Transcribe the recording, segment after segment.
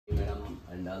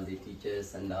and all the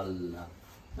teachers and all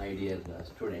my dear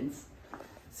students.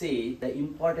 See, the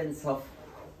importance of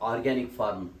organic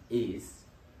farm is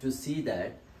to see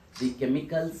that the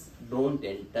chemicals don't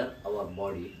enter our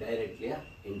body directly or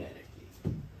indirectly.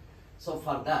 So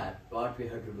for that, what we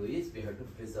have to do is we have to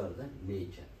preserve the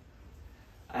nature.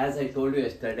 As I told you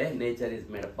yesterday, nature is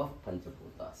made up of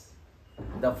Panchabhutas.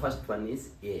 The first one is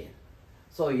air.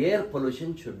 So air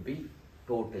pollution should be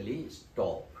totally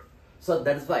stopped. So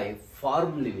that's why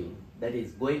farm living, that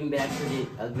is going back to the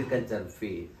agriculture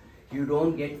field, you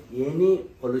don't get any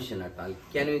pollution at all.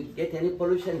 Can you get any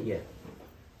pollution here?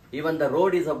 Even the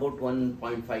road is about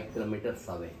 1.5 kilometers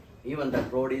away. Even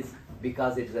that road is,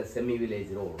 because it is a semi-village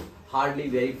road, hardly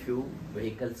very few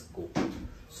vehicles go.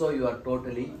 So you are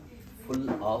totally full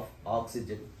of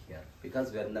oxygen here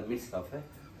because we are in the midst of a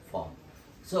farm.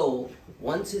 So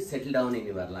once you settle down in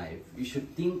your life, you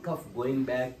should think of going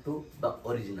back to the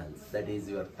originals, that is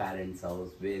your parents' house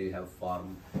where you have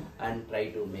farm, and try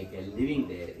to make a living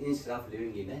there instead of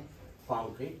living in a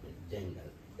concrete jungle.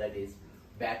 That is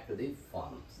back to the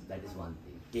farms. That is one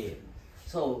thing. Air.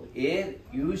 So air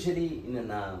usually in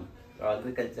an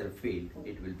agricultural field,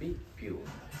 it will be pure,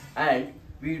 and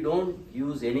we don't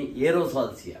use any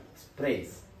aerosols here,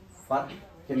 sprays for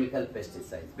chemical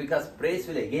pesticides, because sprays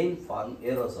will again form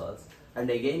aerosols and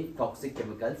again toxic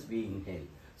chemicals we inhale.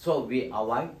 So we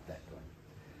avoid that one.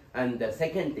 And the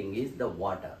second thing is the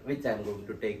water, which I am going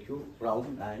to take you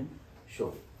round and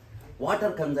show.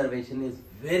 Water conservation is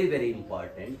very, very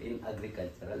important in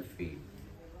agricultural field,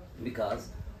 because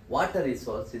water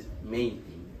resource is main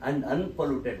thing and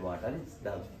unpolluted water is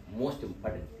the most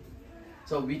important thing.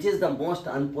 So which is the most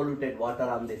unpolluted water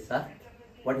on this earth?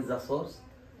 What is the source?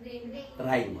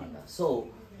 Rain water. So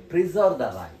preserve the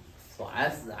rain. So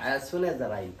as soon as the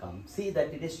rain comes, see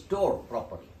that it is stored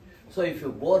properly. So if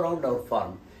you go around our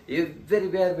farm,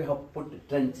 everywhere we have put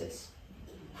trenches,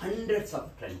 hundreds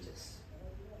of trenches.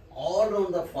 All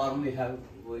around the farm we have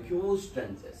huge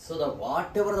trenches. So that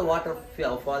whatever the water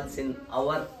falls in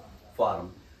our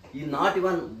farm, not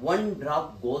even one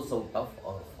drop goes out of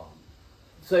our farm.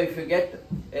 So if you get,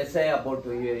 say about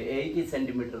 80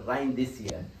 centimeter rain this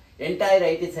year, entire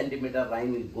 80 centimeter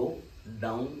rain will go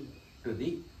down to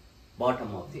the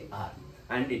bottom of the earth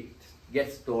and it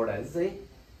gets stored as a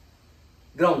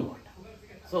groundwater.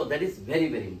 So that is very,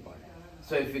 very important.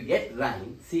 So if you get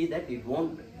rain, see that it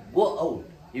won't go out.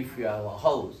 If you have a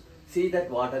house, see that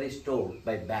water is stored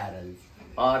by barrels,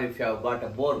 or if you have got a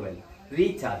borewell,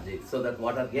 recharge it so that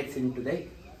water gets into the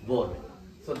borewell.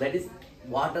 So that is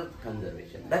water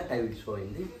conservation. That I will show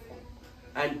in the form.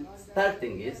 And third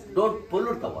thing is, don't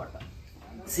pollute the water.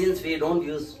 Since we don't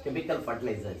use chemical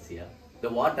fertilizers here, the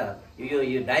water,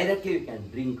 you directly you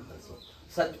can drink also.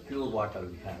 Such pure water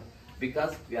we have,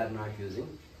 because we are not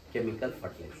using chemical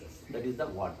fertilizers. That is the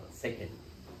water, second.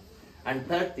 And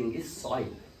third thing is soil.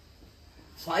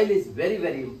 Soil is very,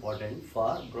 very important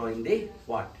for growing the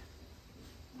what?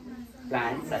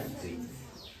 Plants and trees.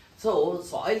 So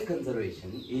soil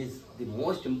conservation is the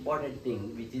most important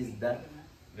thing, which is the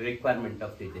requirement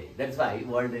of the day. That's why the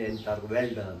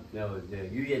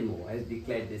UNO has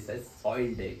declared this as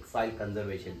Soil Day, Soil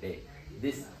Conservation Day.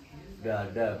 This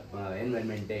the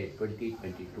Environment Day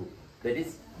 2022. That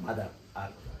is Mother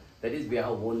Earth. That is, we have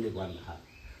only one earth.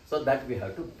 So that we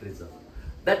have to preserve.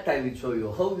 That I will show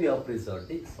you how we have preserved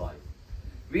the soil.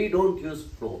 We don't use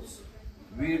plows.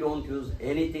 We don't use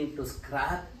anything to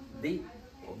scrap the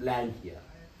land here.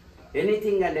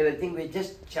 Anything and everything, we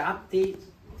just chop the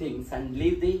things and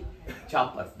leave the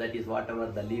choppers, that is whatever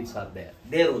the leaves are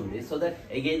there only, so that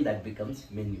again that becomes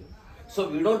manure. So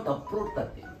we don't uproot the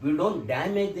thing. We don't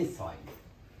damage the soil.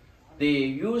 The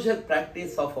usual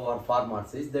practice of our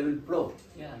farmers is they will plow.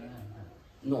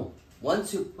 No.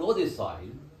 Once you plow the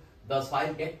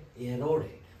soil gets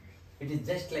eroded. It is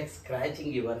just like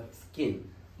scratching your skin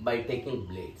by taking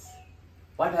blades.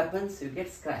 What happens? You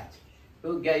get scratched.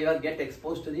 You get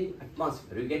exposed to the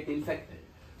atmosphere. You get infected.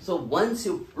 So once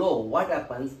you plow, what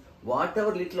happens?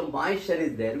 Whatever little moisture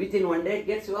is there, within one day it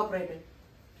gets evaporated.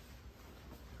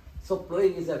 So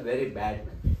plowing is a very bad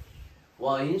method.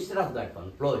 Well, instead of that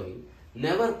one, plowing,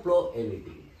 never plow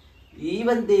anything.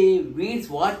 Even the weeds,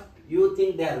 what you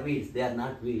think they are weeds, they are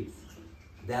not weeds.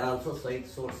 They are also a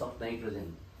source of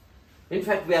nitrogen. In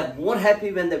fact, we are more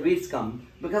happy when the weeds come,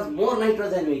 because more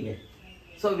nitrogen we get.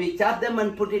 So we chop them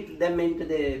and put them into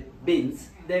the bins,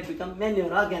 they become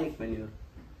manure, organic manure.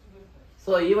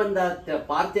 So even the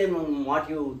Parthian, what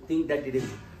you think that it is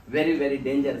very, very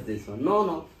dangerous, this one.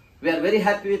 No. We are very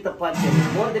happy with the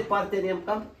Parthian. More the Parthian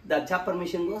comes, the chopper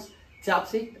machine goes,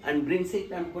 chops it and brings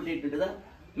it and put it into the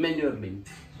manure bin.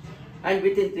 and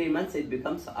within 3 months it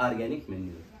becomes organic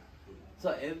manure.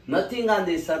 So nothing on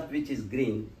this earth which is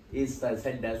green is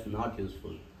said as not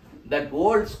useful. That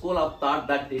old school of thought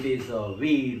that it is a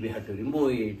weed, we have to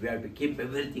remove it, we have to keep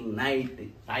everything nice,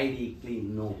 tidy,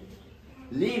 clean. No.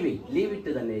 Leave it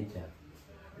to the nature.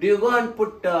 Do you go and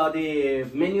put the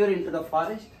manure into the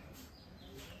forest?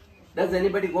 Does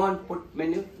anybody go and put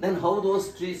manure? Then how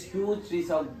those trees, huge trees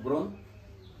have grown?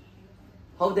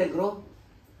 How they grow?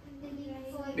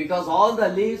 Because all the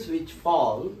leaves which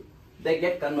fall, they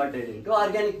get converted into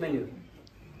organic manure.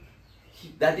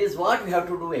 That is what we have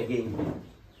to do again.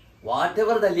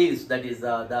 Whatever the leaves, that is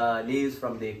the leaves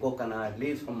from the coconut,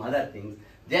 leaves from other things,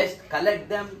 just collect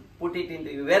them, put it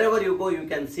into, wherever you go you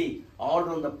can see, all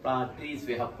around the trees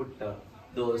we have put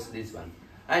this one.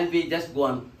 And we just go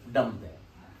and dump them.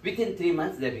 Within 3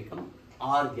 months they become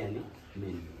organic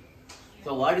manure.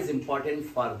 So what is important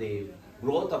for the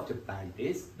growth of the plant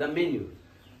is the manure.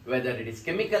 Whether it is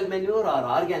chemical manure or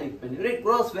organic manure, it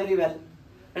grows very well.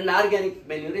 And organic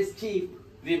manure is cheap.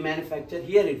 We manufacture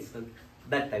here itself.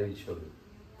 That I will show you.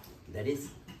 That is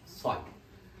soil.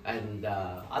 And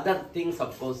other things,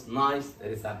 of course, noise.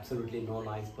 There is absolutely no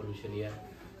noise pollution here.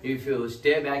 If you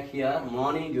stay back here,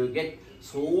 morning you get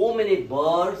so many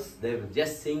birds. They are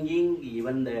just singing.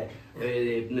 Even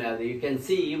you can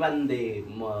see even the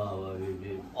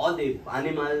all the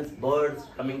animals, birds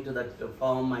coming to that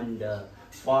farm and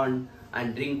pond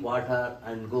and drink water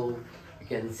and go.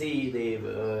 You can see the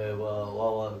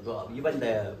even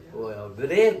the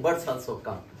rare birds also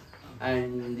come,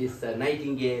 and this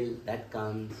nightingale that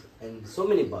comes, and so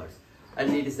many birds,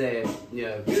 and it is a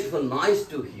beautiful noise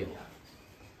to hear.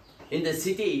 In the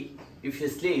city, if you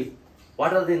sleep,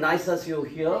 what are the noises you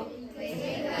hear?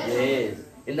 Yes.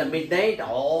 In the midnight,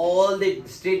 all the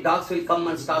street dogs will come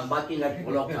and start barking at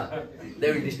 4 o'clock.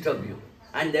 They will disturb you.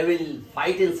 And they will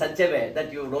fight in such a way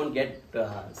that you don't get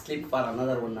sleep for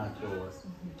another 1 or 2 hours.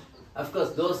 Of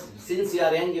course, since you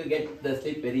are young, you get the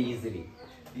sleep very easily.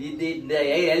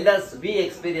 The elders, we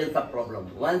experience the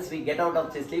problem. Once we get out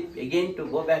of the sleep, again to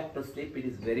go back to sleep, it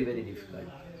is very, very difficult.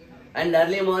 And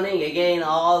early morning, again,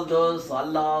 all those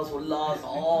Allahs, Ullahs,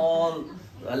 all,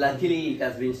 luckily it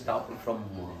has been stopped from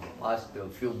past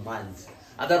few months.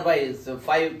 Otherwise,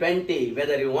 5:20,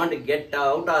 whether you want to get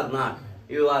out or not,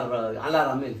 your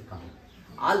alarm will come.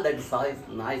 All that is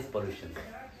noise pollution.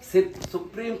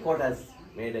 Supreme Court has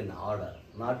made an order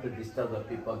not to disturb the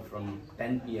people from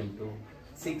 10 p.m. to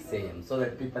 6 a.m. so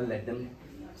that people let them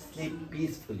sleep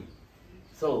peacefully.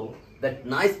 So that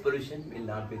noise pollution will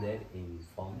not be there in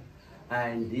farm.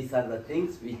 And these are the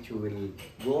things which you will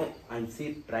go and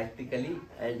see practically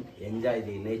and enjoy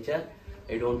the nature.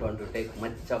 I don't want to take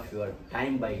much of your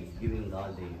time by giving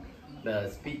all the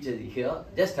speeches here.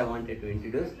 Just I wanted to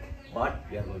introduce what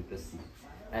we are going to see.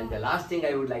 And the last thing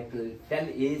I would like to tell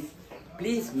is,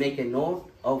 please make a note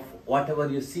of whatever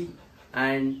you see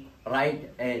and write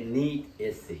a neat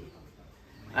essay.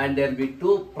 And there will be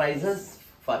 2 prizes,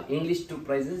 for English 2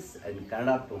 prizes and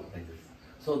Kannada 2 prizes.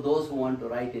 So those who want to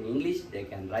write in English, they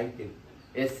can write an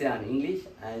essay on English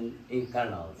and in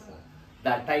Kannada also.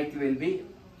 The title will be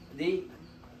The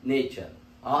Nature,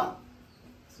 or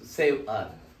Save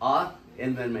Earth, or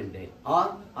Environment Day,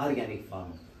 or Organic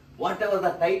Farm. Whatever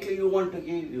the title you want to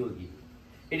give, you give.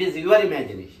 It is your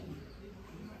imagination.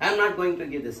 I am not going to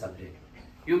give the subject.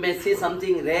 You may see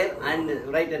something rare and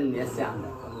write an essay on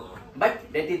that. But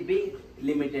let it be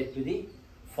limited to the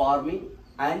farming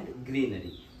and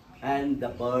greenery, and the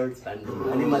birds and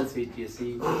the animals which you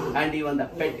see, and even the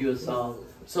pet you saw.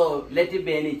 So let it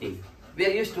be anything. We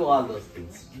are used to all those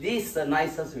things. These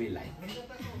noises we like.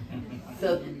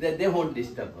 So they won't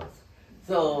disturb us.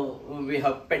 So we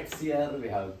have pets here, we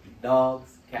have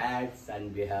dogs, cats,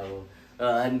 and we have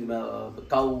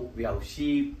cow, we have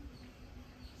sheep,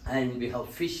 and we have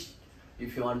fish.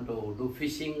 If you want to do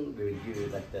fishing, we will give you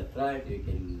that thread, you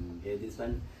can get this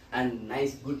one. And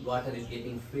nice good water is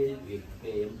getting filled, we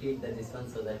empty this one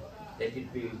so that let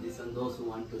it be this one, those who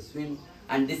want to swim.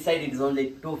 And this side it is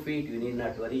only 2 feet, you need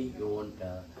not worry, you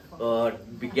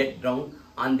won't get drowned.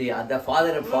 On the other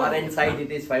foreign side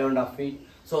it is 5.5 feet.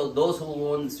 So those who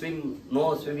won't swim,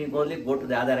 no swimming only, go to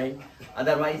the other end.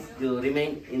 Otherwise you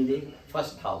remain in the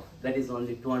first half, that is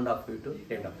only 2.5 feet to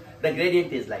 3.5. The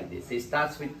gradient is like this. It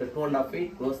starts with the 2.5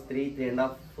 feet, goes 3,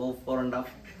 3.5, 4, 4.5,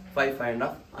 5,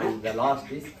 5.5, and the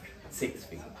last is 6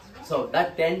 feet. So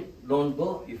that 10 don't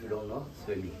go if you don't know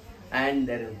swimming. And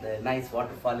there is the nice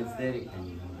waterfall is there. You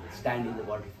can stand in the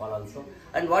waterfall also,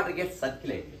 and water gets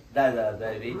circulated.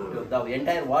 The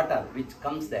entire water which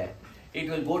comes there, it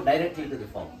will go directly to the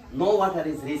farm. No water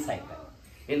is recycled.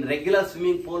 In regular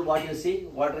swimming pool, what you see,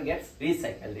 water gets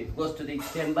recycled. It goes to the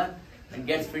chamber, it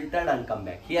gets filtered and come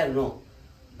back. Here no,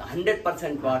 the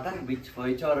 100% water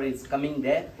whichever is coming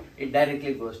there, it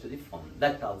directly goes to the farm.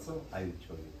 That also I will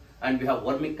show you. And we have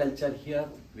vermiculture here,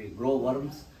 we grow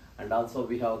worms, and also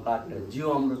we have got a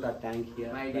Jeevamruta tank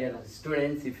here. My dear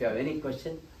students, if you have any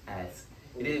question, ask.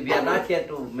 We are not here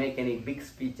to make any big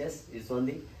speeches, it's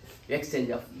only exchange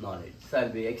of knowledge. So I'll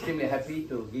be extremely happy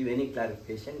to give any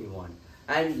clarification you want.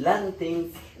 And learn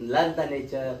things, learn the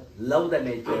nature, love the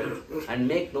nature, and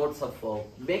make notes of,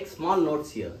 make small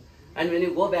notes here. And when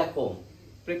you go back home,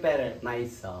 prepare a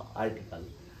nice article.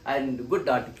 And good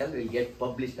article will get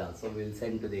published also. We'll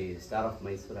send to the Star of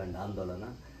Mysore and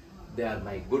Andolana. They are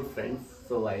my good friends,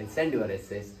 so I'll send your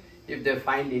essays. If they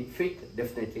find it fit,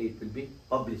 definitely it will be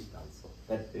published also.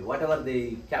 That way, whatever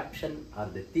the caption or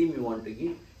the theme you want to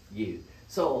give.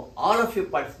 So all of you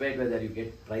participate, whether you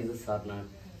get prizes or not.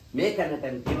 Make an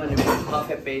attempt, even if it's half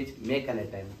a page, make an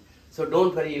attempt. So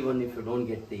don't worry even if you don't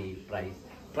get the prize.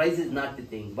 Prize is not the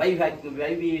thing. Why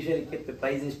we usually keep the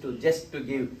prize is just to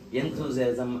give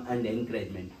enthusiasm and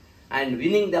encouragement. And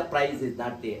winning the prize is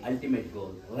not the ultimate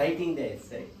goal. Writing the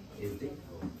essay is the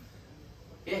goal.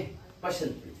 Okay,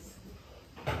 question please.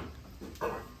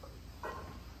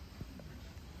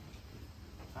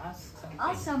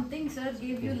 Ask something, sir.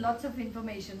 Gave you lots of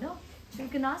information, no? So you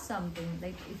can ask something.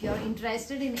 Like if you are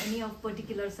interested in any of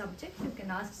particular subject, you can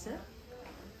ask, sir.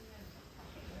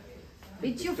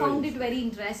 Which you found it very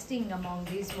interesting among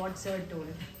these, what sir told.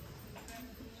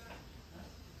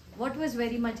 What was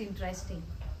very much interesting?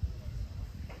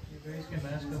 You guys can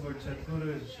ask about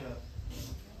Sadhguru's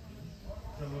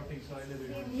promoting soil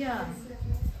erosion. Yeah.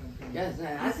 Yes,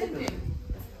 ask it.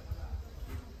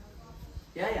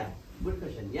 Yeah. Good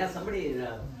question. Yeah, somebody,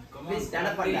 please stand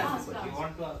up and ask a question. You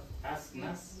want to ask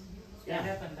us? Stand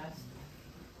up and ask.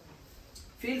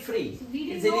 Feel free. So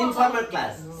it's an informal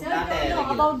class. Sir don't know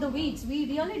about the weeds. We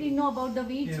really didn't know about the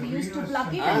weeds. Yeah, we used to weeds.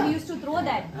 pluck it and we used to throw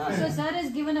that. So sir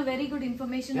has given a very good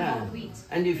information about weeds.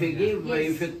 And if you give,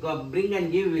 Yes. if you bring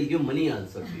and give, we'll give money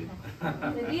also to you.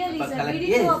 Really, But sir, we didn't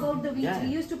yes. know about the weeds. Yeah. We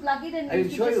used to pluck it and I we will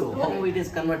used show to just you throw how it is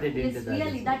converted into Yes, the.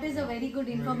 really, that is a very good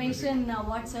information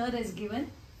what sir has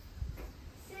given.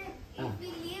 Sir, if we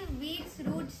leave weeds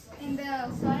roots in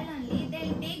the soil only,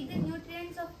 they'll take the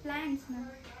nutrients of plants, ma'am.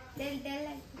 They'll tell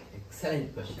us.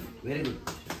 Excellent question. Very good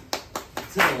question.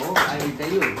 So, I will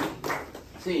tell you,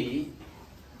 see,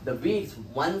 the weeds,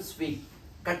 once we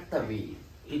cut the weed,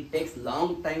 it takes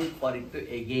long time for it to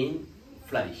again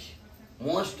flourish.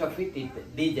 Most of it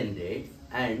degenerates,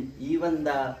 and even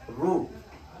the root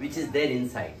which is there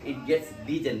inside, it gets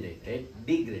degenerated,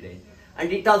 degraded,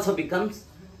 and it also becomes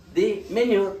the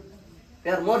manure.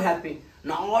 We are more happy.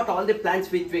 Not all the plants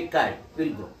which we cut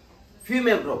will grow. Few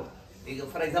may grow.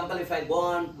 For example, if I go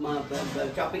on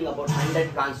chopping about 100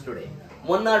 plants today,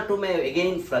 1 or 2 may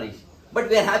again flourish. But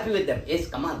we are happy with them. Yes,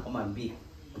 come on,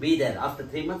 be there. After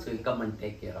 3 months, we will come and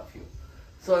take care of you.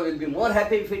 So we will be more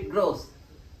happy if it grows.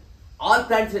 All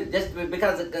plants will just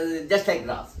like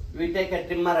grass. We take a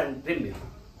trimmer and trim it.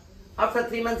 After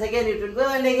 3 months again it will go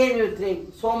and again you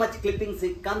trim. So much clippings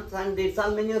it comes and it's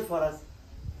all manure for us.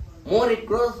 More it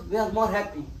grows, we are more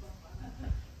happy.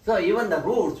 So even the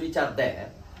roots which are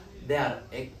there, they are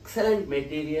excellent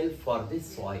material for the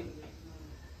soil.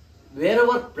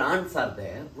 Wherever plants are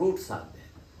there, roots are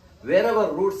there.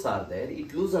 Wherever roots are there,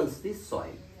 it loosens the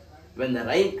soil. When the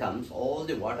rain comes, all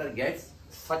the water gets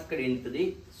sucked into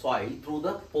the soil through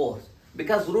the pores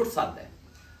because roots are there.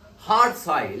 Hard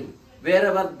soil,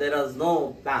 wherever there is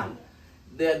no plant,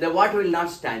 the water will not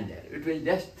stand there. It will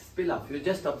just spill off. You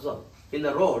just observe. In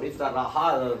the road, if the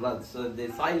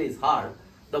soil is hard,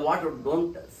 the water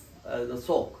don't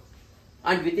soak.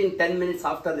 And within 10 minutes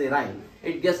after the rain,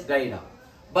 it gets dried up.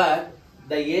 But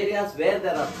the areas where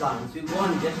there are plants, you go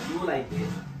and just do like this,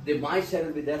 the moisture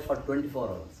will be there for 24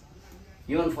 hours,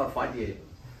 even for 48 hours.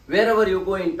 Wherever you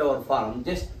go into our farm,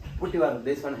 just put your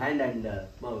this one hand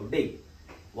and dig.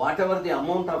 Whatever the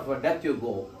amount of depth you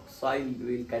go, soil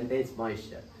will contain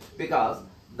moisture. Because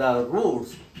the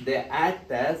roots, they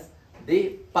act as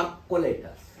the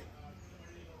percolators.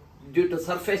 Due to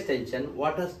surface tension,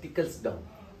 water trickles down.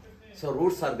 So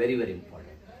roots are very, very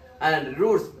important. And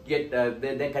roots get,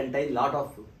 they contain lot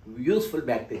of useful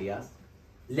bacteria,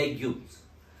 legumes.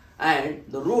 And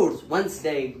the roots, once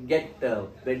they get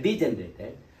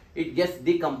degenerated, it gets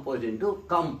decomposed into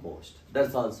compost.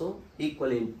 That's also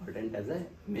equally important as a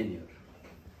manure.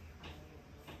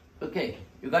 Okay,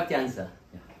 you got the answer?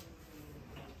 Yeah.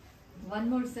 One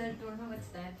more sir told me, what's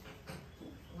that?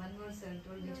 One more sir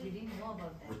told which we didn't know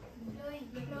about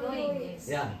that. Blowing, yes.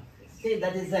 Yeah. See,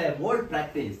 that is a old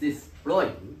practice, this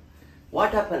blowing.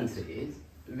 What happens is,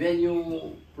 when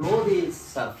you plow the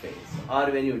surface,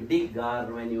 or when you dig, or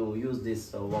when you use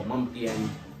this mumpty and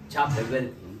chop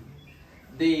everything,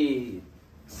 the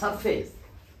surface,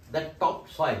 the top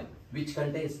soil, which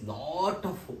contains lot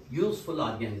of useful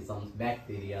organisms,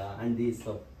 bacteria, and these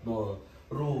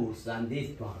roots and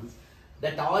these plants,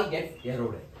 that all get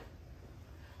eroded.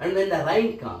 And when the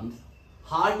rain comes,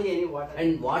 hardly any water,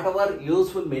 and whatever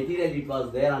useful material it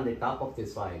was there on the top of the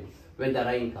soil, when the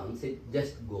rain comes, it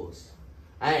just goes.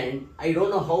 And I don't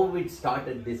know how it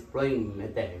started, this plowing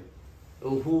method,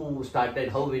 who started,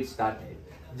 how it started.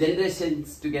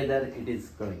 Generations together it is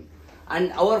growing.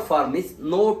 And our farm is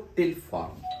no-till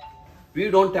farm.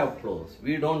 We don't have plows,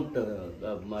 we don't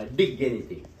dig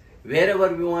anything.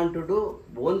 Wherever we want to do,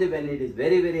 only when it is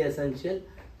very, very essential,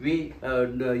 we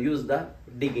use the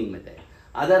digging method.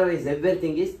 Otherwise,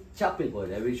 everything is chopping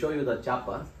board. I will show you the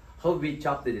choppers, how we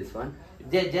chop this one.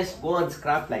 They just go and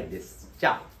scrap like this,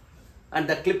 chop. And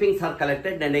the clippings are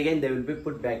collected, and again they will be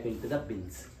put back into the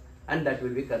bins. And that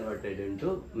will be converted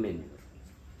into manure.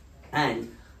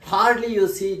 And hardly you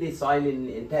see the soil in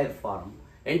entire farm.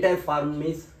 Entire farm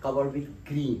is covered with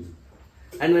green.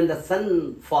 And when the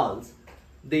sun falls,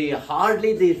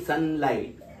 hardly the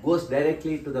sunlight goes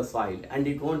directly to the soil and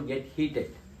it won't get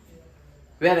heated.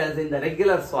 Whereas in the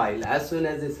regular soil, as soon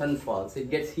as the sun falls, it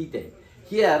gets heated.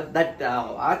 Here, that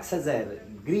acts as a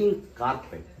green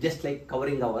carpet, just like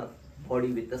covering our body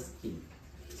with the skin.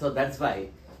 So that's why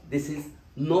this is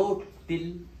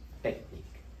no-till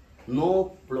technique,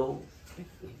 no plow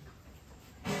technique.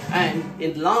 And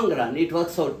in long run, it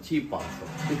works out cheap also,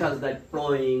 because that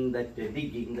plowing, that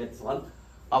digging, that's all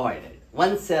avoided.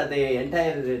 Once the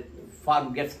entire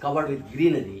farm gets covered with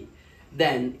greenery,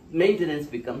 then maintenance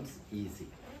becomes easy.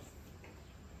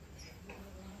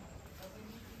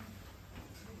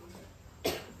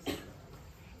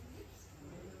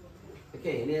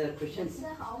 Okay, any other questions?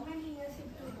 Sir, how many years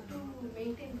it took to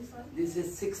maintain the soil? This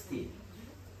is 60.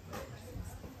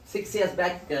 6 years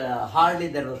back, hardly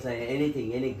there was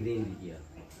anything, any greenery here.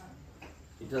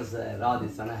 It was raw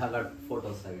this, and I have got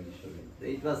photos I will show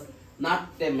you. It was not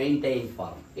a maintained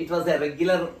farm. It was a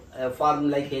regular farm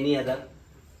like any other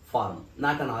farm,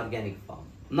 not an organic farm.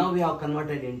 Now we have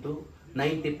converted into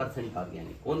 90%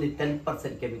 organic. Only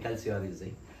 10% chemicals you are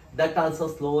using. That also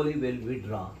slowly will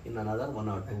withdraw in another 1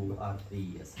 or 2 or 3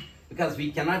 years. Because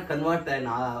we cannot convert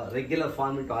a regular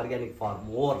farm into organic farm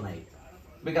overnight.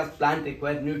 Because plant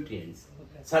require nutrients.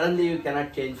 Suddenly you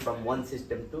cannot change from one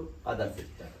system to other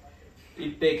system.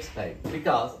 It takes time.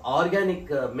 Because organic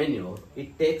manure,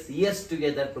 it takes years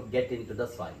together to get into the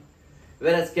soil.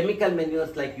 Whereas chemical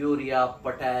manures like urea,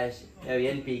 potash,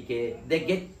 NPK, they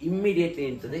get immediately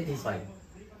into the soil.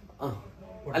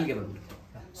 I'll give them.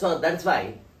 So that's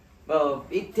why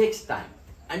it takes time,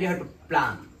 and you have to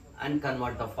plan and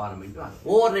convert the farm into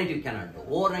overnight. You cannot do.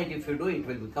 Overnight, if you do, it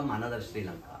will become another Sri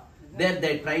Lanka. There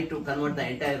they try to convert the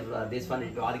entire this one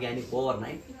into organic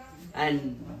overnight,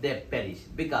 and they perish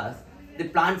because the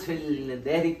plants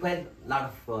they require a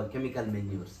lot of chemical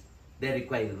manures. They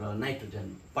require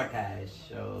nitrogen,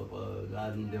 potash,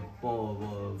 and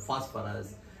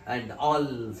phosphorus, and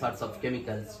all sorts of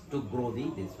chemicals to grow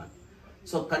this one.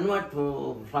 So convert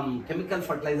from chemical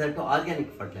fertilizer to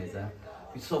organic fertilizer.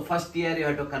 So first year you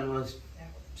have to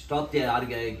stop the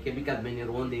chemical manure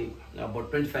only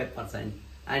about 25%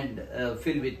 and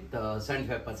fill with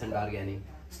 75% organic.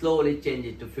 Slowly change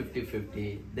it to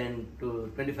 50-50, then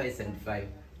to 25-75,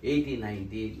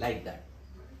 80-90, like that.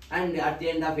 And at the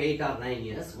end of 8 or 9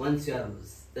 years, once you are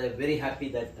very happy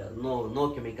that no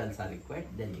chemicals are required,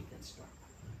 then you can stop.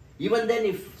 Even then,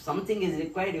 if something is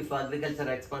required, if agriculture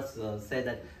experts say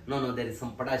that no, there is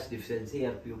some potash deficiency,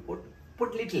 here you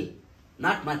put little,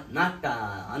 not much, not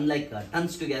unlike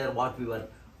tons together what we were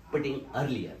putting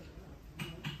earlier.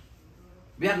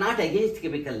 We are not against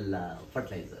chemical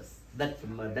fertilizers.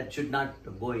 That should not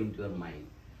go into your mind.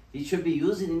 It should be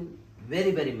used in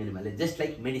very, very minimal, just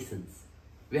like medicines.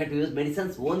 We have to use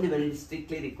medicines only when it is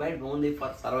strictly required, only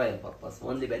for survival purpose,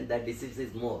 only when the disease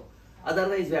is more.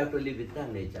 Otherwise, we have to live with the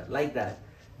nature. Like that,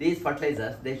 these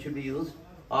fertilizers, they should be used,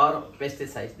 or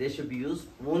pesticides, they should be used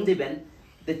only when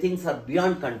the things are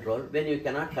beyond control, when you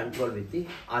cannot control with the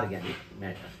organic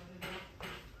matter.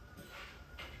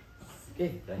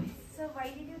 Okay, right. So why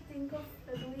did you think of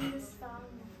doing this farm,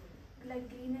 like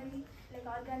greenery, like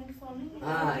organic farming?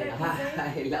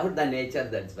 I love the nature,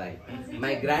 that's why.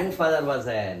 My grandfather was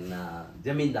a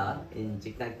Jamindar in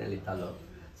Chiknaknali Taluk.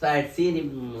 So I had seen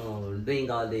him doing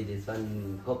all this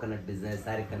one coconut business,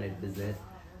 coconut business,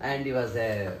 and he was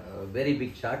a very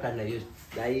big shot. And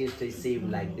I used to see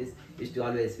him like this. He used to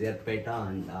always wear peta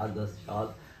and all those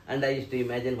shawls, and I used to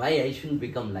imagine why I shouldn't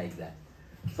become like that.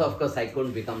 So of course I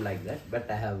couldn't become like that, but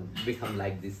I have become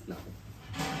like this now.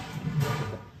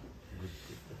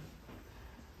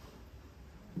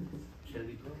 Shall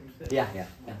we go? Yeah.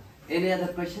 Any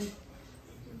other question?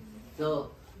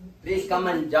 So please come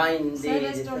and join the. Sir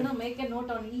has told no, make a note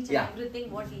on each and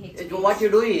everything what he explains. What you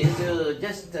do is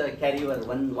just carry your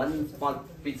one small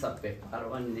piece of paper or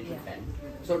one little pen.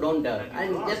 So don't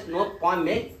and just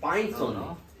make points only.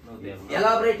 No, they are not.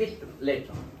 Elaborate it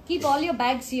later. Keep all your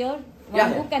bags here.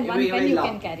 One book and one pen you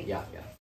can carry. Yeah.